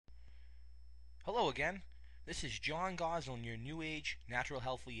Hello again. This is John Goslin, your New Age Natural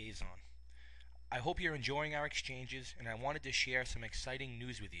Health Liaison. I hope you're enjoying our exchanges, and I wanted to share some exciting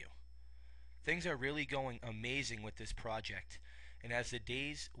news with you. Things are really going amazing with this project, and as the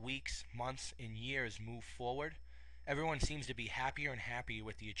days, weeks, months, and years move forward, everyone seems to be happier and happier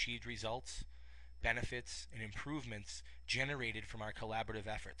with the achieved results, benefits, and improvements generated from our collaborative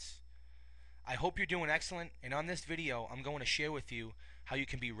efforts. I hope you're doing excellent, and on this video I'm going to share with you how you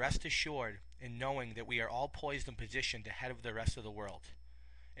can be rest assured in knowing that we are all poised and positioned ahead of the rest of the world,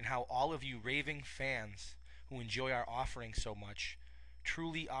 and how all of you raving fans who enjoy our offering so much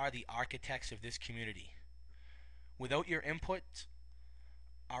truly are the architects of this community. Without your input,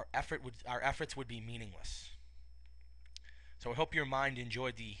 our efforts would be meaningless. So I hope your mind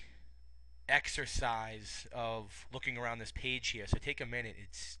enjoyed the exercise of looking around this page here. So take a minute.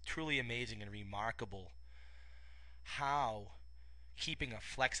 It's truly amazing and remarkable how keeping a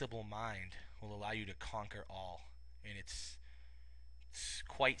flexible mind will allow you to conquer all. And it's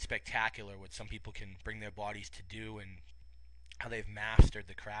quite spectacular what some people can bring their bodies to do and how they've mastered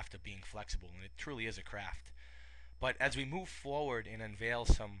the craft of being flexible. And it truly is a craft. But as we move forward and unveil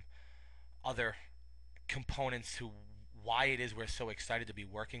some other components to why it is we're so excited to be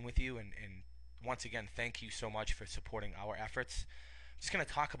working with you, and once again, thank you so much for supporting our efforts. I'm just going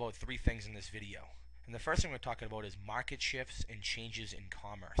to talk about three things in this video. And the first thing we're talking about is market shifts and changes in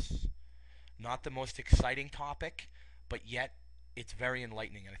commerce. Not the most exciting topic, but yet it's very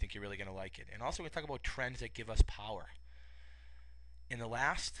enlightening, and I think you're really going to like it. And also we're going to talk about trends that give us power. And the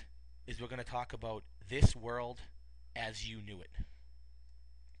last is we're going to talk about this world as you knew it.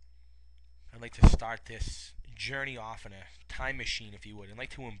 I'd like to start this journey off in a time machine, if you would. I'd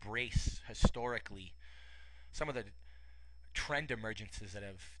like to embrace historically some of the trend emergences that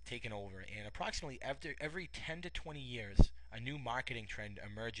have taken over. And approximately every 10 to 20 years, a new marketing trend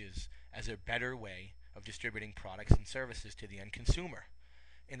emerges as a better way of distributing products and services to the end consumer.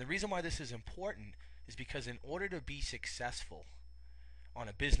 And the reason why this is important is because in order to be successful on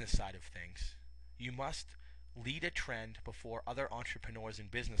a business side of things, you must lead a trend before other entrepreneurs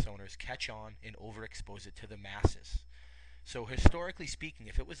and business owners catch on and overexpose it to the masses. So historically speaking,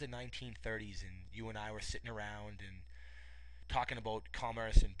 if it was the 1930s and you and I were sitting around and talking about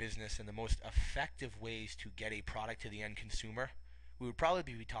commerce and business and the most effective ways to get a product to the end consumer, we would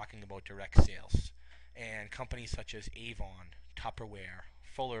probably be talking about direct sales. And companies such as Avon, Tupperware,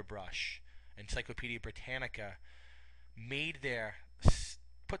 Fuller Brush, Encyclopedia Britannica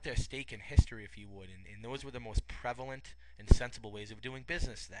put their stake in history, if you would, and those were the most prevalent and sensible ways of doing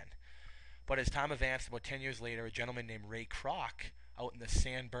business then. But as time advanced, about 10 years later, a gentleman named Ray Kroc out in the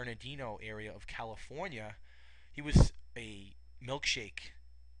San Bernardino area of California, he was a milkshake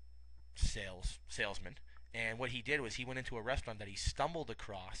salesman, and what he did was he went into a restaurant that he stumbled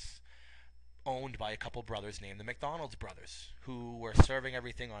across, owned by a couple brothers named the McDonald's brothers, who were serving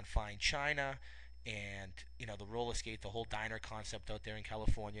everything on fine china and the roller skate, the whole diner concept out there in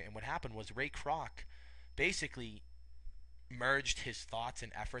California. And what happened was Ray Kroc basically merged his thoughts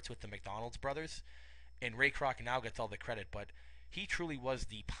and efforts with the McDonald's brothers, and Ray Kroc now gets all the credit, but he truly was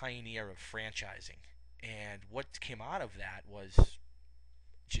the pioneer of franchising. And what came out of that was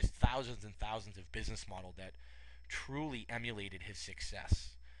just thousands and thousands of business models that truly emulated his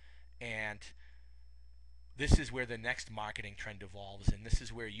success. And this is where the next marketing trend evolves, and this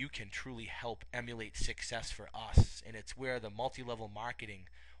is where you can truly help emulate success for us. And it's where the multi-level marketing,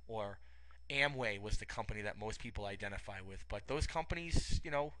 or Amway was the company that most people identify with. But those companies,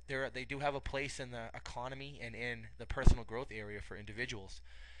 they do have a place in the economy and in the personal growth area for individuals.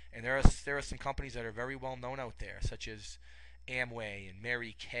 And there are some companies that are very well known out there, such as Amway and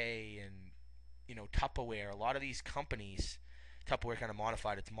Mary Kay and Tupperware. A lot of these companies, Tupperware kind of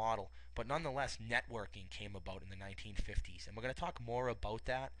modified its model, but nonetheless, networking came about in the 1950s, and we're going to talk more about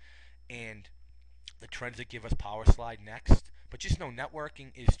that and the trends that give us power slide next. But just know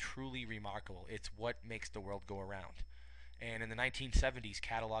networking is truly remarkable. It's what makes the world go around. And in the 1970s,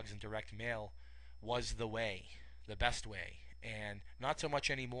 catalogs and direct mail was the way, the best way, and not so much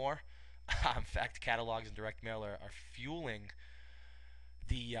anymore. In fact, catalogs and direct mail are fueling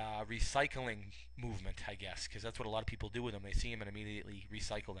the recycling movement, I guess, because that's what a lot of people do with them. They see them and immediately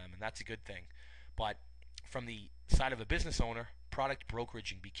recycle them, and that's a good thing. But from the side of a business owner, product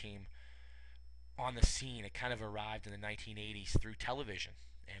brokeraging became on the scene. It kind of arrived in the 1980s through television,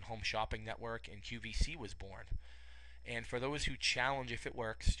 and Home Shopping Network and QVC was born. And for those who challenge if it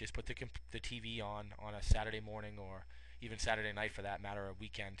works, just put the TV on a Saturday morning, or even Saturday night for that matter, or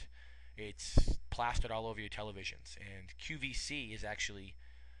weekend. It's plastered all over your televisions. And QVC is actually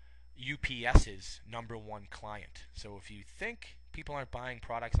UPS's #1 client. So if you think People aren't buying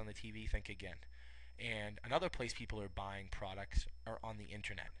products on the TV, think again. And another place people are buying products are on the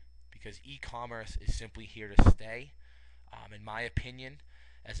internet because e-commerce is simply here to stay. In my opinion,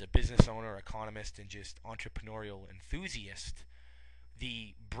 as a business owner, economist, and just entrepreneurial enthusiast,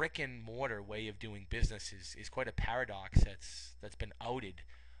 the brick and mortar way of doing business is quite a paradox that's been outed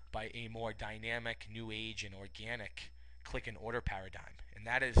by a more dynamic, new age, and organic click and order paradigm. And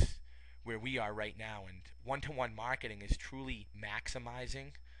that is where we are right now. And one-to-one marketing is truly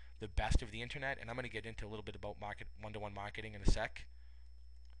maximizing the best of the internet. And I'm going to get into a little bit about one-to-one marketing in a sec.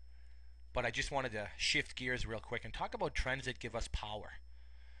 But I just wanted to shift gears real quick and talk about trends that give us power.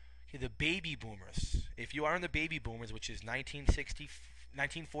 Okay, the baby boomers. If you are in the baby boomers, which is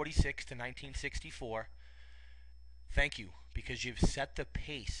 1946 to 1964, thank you, because you've set the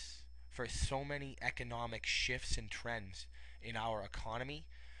pace for so many economic shifts and trends in our economy.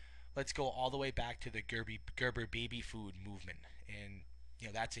 Let's go all the way back to the Gerber baby food movement. And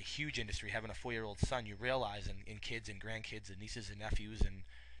that's a huge industry. Having a 4-year-old son, you realize, in kids and grandkids and nieces and nephews, and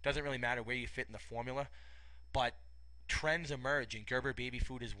it doesn't really matter where you fit in the formula, but trends emerge, and Gerber baby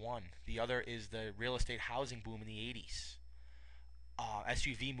food is one. The other is the real estate housing boom in the 80s,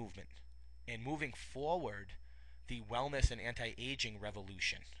 SUV movement. And moving forward, the wellness and anti-aging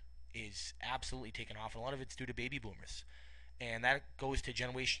revolution is absolutely taken off, and a lot of it's due to baby boomers. And that goes to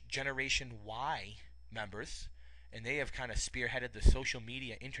Generation Y members, and they have kind of spearheaded the social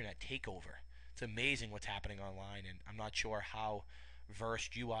media internet takeover. It's amazing what's happening online, and I'm not sure how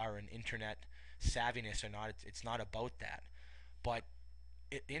versed you are in internet savviness or not. It's not about that, but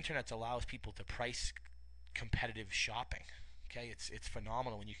the internet allows people to price competitive shopping. Okay, it's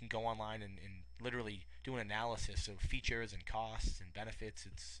phenomenal when you can go online and literally do an analysis of features and costs and benefits.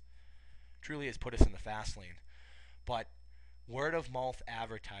 It's truly has put us in the fast lane. But word of mouth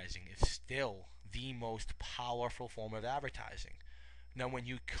advertising is still the most powerful form of advertising. Now, when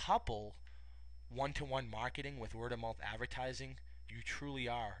you couple one-to-one marketing with word of mouth advertising, you truly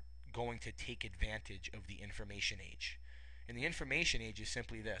are going to take advantage of the information age. And the information age is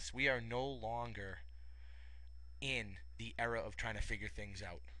simply this: we are no longer in the era of trying to figure things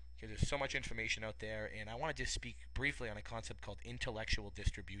out. Okay, there's so much information out there, and I want to just speak briefly on a concept called intellectual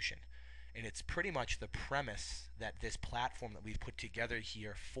distribution. And it's pretty much the premise that this platform that we've put together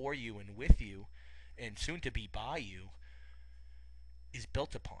here for you and with you, and soon to be by you, is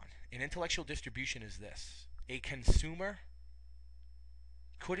built upon. And intellectual distribution is this: a consumer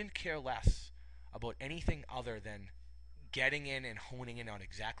couldn't care less about anything other than getting in and honing in on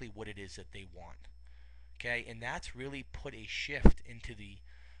exactly what it is that they want. Okay, and that's really put a shift into the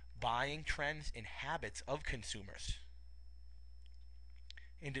buying trends and habits of consumers.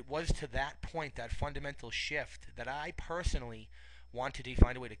 And it was to that point, that fundamental shift, that I personally wanted to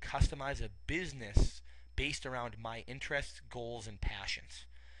find a way to customize a business based around my interests, goals, and passions.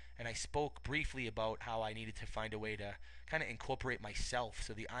 And I spoke briefly about how I needed to find a way to kind of incorporate myself.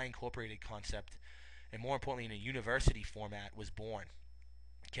 So the I Incorporated concept, and more importantly in a university format, was born.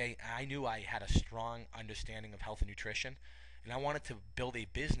 Okay, I knew I had a strong understanding of health and nutrition, and I wanted to build a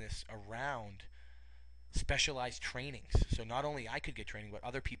business around specialized trainings. So not only I could get training, but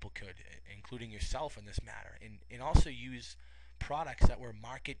other people could, including yourself in this matter, and also use products that were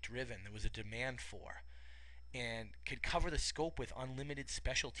market driven, there was a demand for, and could cover the scope with unlimited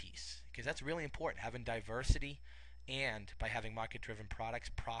specialties, because that's really important. Having diversity, and by having market driven products,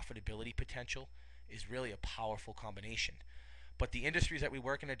 profitability potential is really a powerful combination. But the industries that we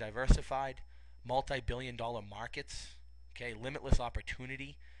work in are diversified, multi-billion-dollar markets, okay, limitless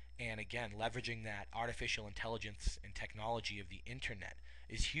opportunity, and again, leveraging that artificial intelligence and technology of the internet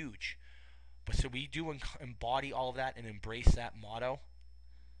is huge. But so we do embody all of that and embrace that motto.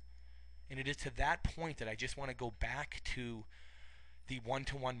 And it is to that point that I just want to go back to the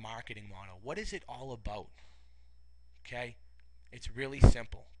one-to-one marketing model. What is it all about? Okay? It's really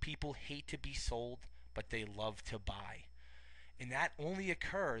simple. People hate to be sold, but they love to buy. And that only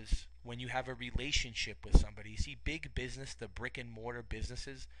occurs when you have a relationship with somebody. You see, big business, the brick and mortar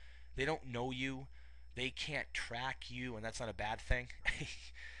businesses, they don't know you. They can't track you, and that's not a bad thing.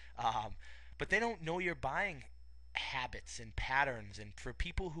 But they don't know your buying habits and patterns. And for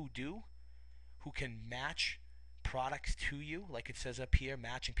people who do, who can match products to you, like it says up here,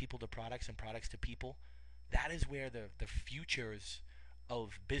 matching people to products and products to people, that is where the futures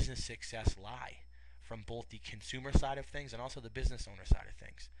of business success lie, from both the consumer side of things and also the business owner side of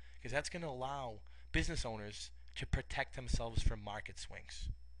things. Because that's going to allow business owners to protect themselves from market swings.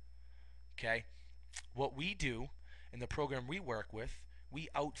 Okay? What we do in the program we work with, we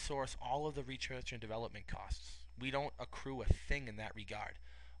outsource all of the research and development costs. We don't accrue a thing in that regard.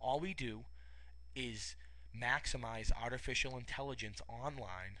 All we do is maximize artificial intelligence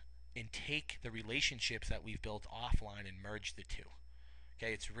online and take the relationships that we've built offline and merge the two.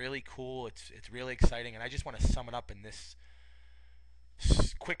 Okay, it's really cool. It's really exciting, and I just want to sum it up in this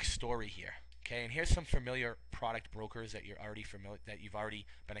quick story here. Okay, and here's some familiar product brokers that you've already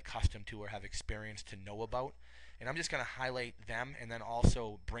been accustomed to or have experience to know about. And I'm just going to highlight them and then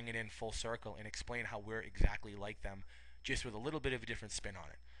also bring it in full circle and explain how we're exactly like them, just with a little bit of a different spin on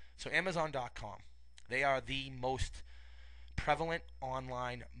it. So Amazon.com, they are the most prevalent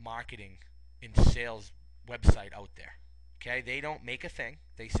online marketing and sales website out there. Okay, they don't make a thing,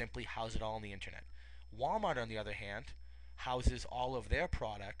 they simply house it all on the internet. Walmart, on the other hand, houses all of their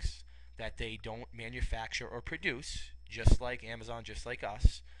products that they don't manufacture or produce, just like Amazon, just like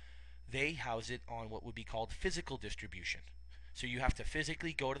us. They house it on what would be called physical distribution. So you have to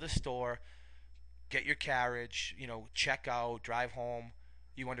physically go to the store, get your carriage, check out, drive home.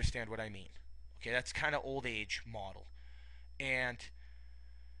 You understand what I mean. Okay, that's kind of old age model. And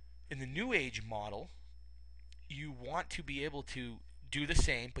in the new age model, you want to be able to do the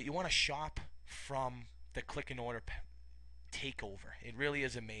same, but you want to shop from the click and order takeover. It really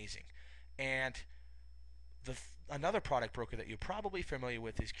is amazing. And another product broker that you're probably familiar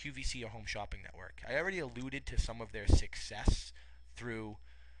with is QVC, or Home Shopping Network. I already alluded to some of their success through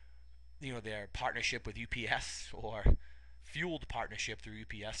their partnership with UPS, or fueled partnership through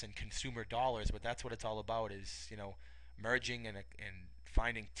UPS and consumer dollars, but that's what it's all about, is merging and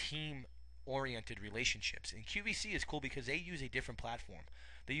finding team oriented relationships. And QVC is cool because they use a different platform.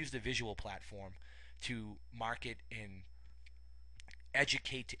 They use the visual platform to market and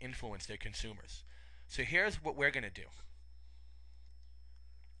educate, to influence their consumers. So here's what we're going to do.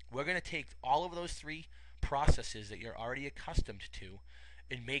 We're going to take all of those three processes that you're already accustomed to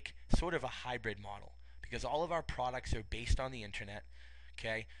and make sort of a hybrid model, because all of our products are based on the internet.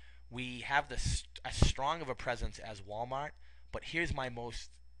 Okay, we have as strong of a presence as Walmart, but here's my most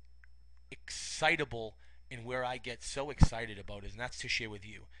excitable, and where I get so excited about is, and that's to share with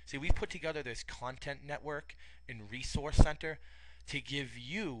you. See, we've put together this content network and resource center to give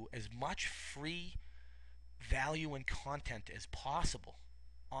you as much free value and content as possible.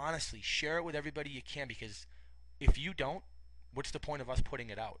 Honestly, share it with everybody you can, because if you don't, what's the point of us putting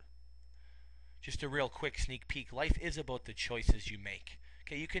it out? Just a real quick sneak peek. Life is about the choices you make.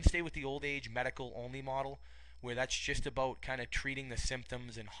 Okay, you can stay with the old age medical only model, where that's just about kind of treating the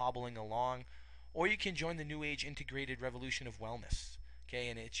symptoms and hobbling along, or you can join the new age integrated revolution of wellness. Okay,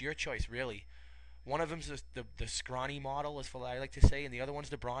 and it's your choice, really. One of them's the scrawny model, is what I like to say, and the other one's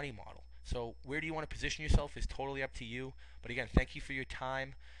the brawny model. So where do you want to position yourself is totally up to you. But again, thank you for your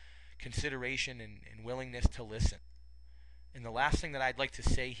time, consideration, and willingness to listen. And the last thing that I'd like to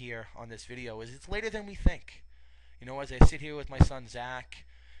say here on this video is, it's later than we think. As I sit here with my son Zach,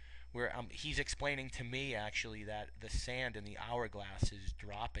 where he's explaining to me actually that the sand in the hourglass is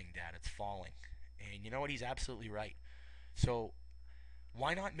dropping, Dad. It's falling. And you know what? He's absolutely right. So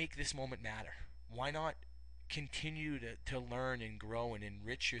why not make this moment matter? Why not continue to learn and grow and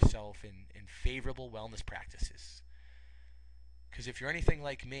enrich yourself in favorable wellness practices? Because if you're anything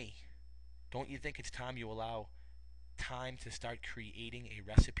like me, don't you think it's time you allow time to start creating a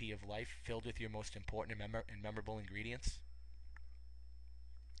recipe of life filled with your most important and memorable ingredients?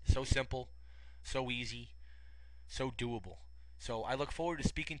 So simple, so easy, so doable. So I look forward to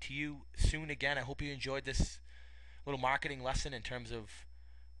speaking to you soon again. I hope you enjoyed this little marketing lesson in terms of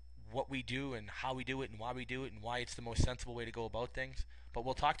what we do and how we do it and why we do it and why it's the most sensible way to go about things. But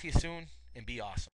we'll talk to you soon, and be awesome.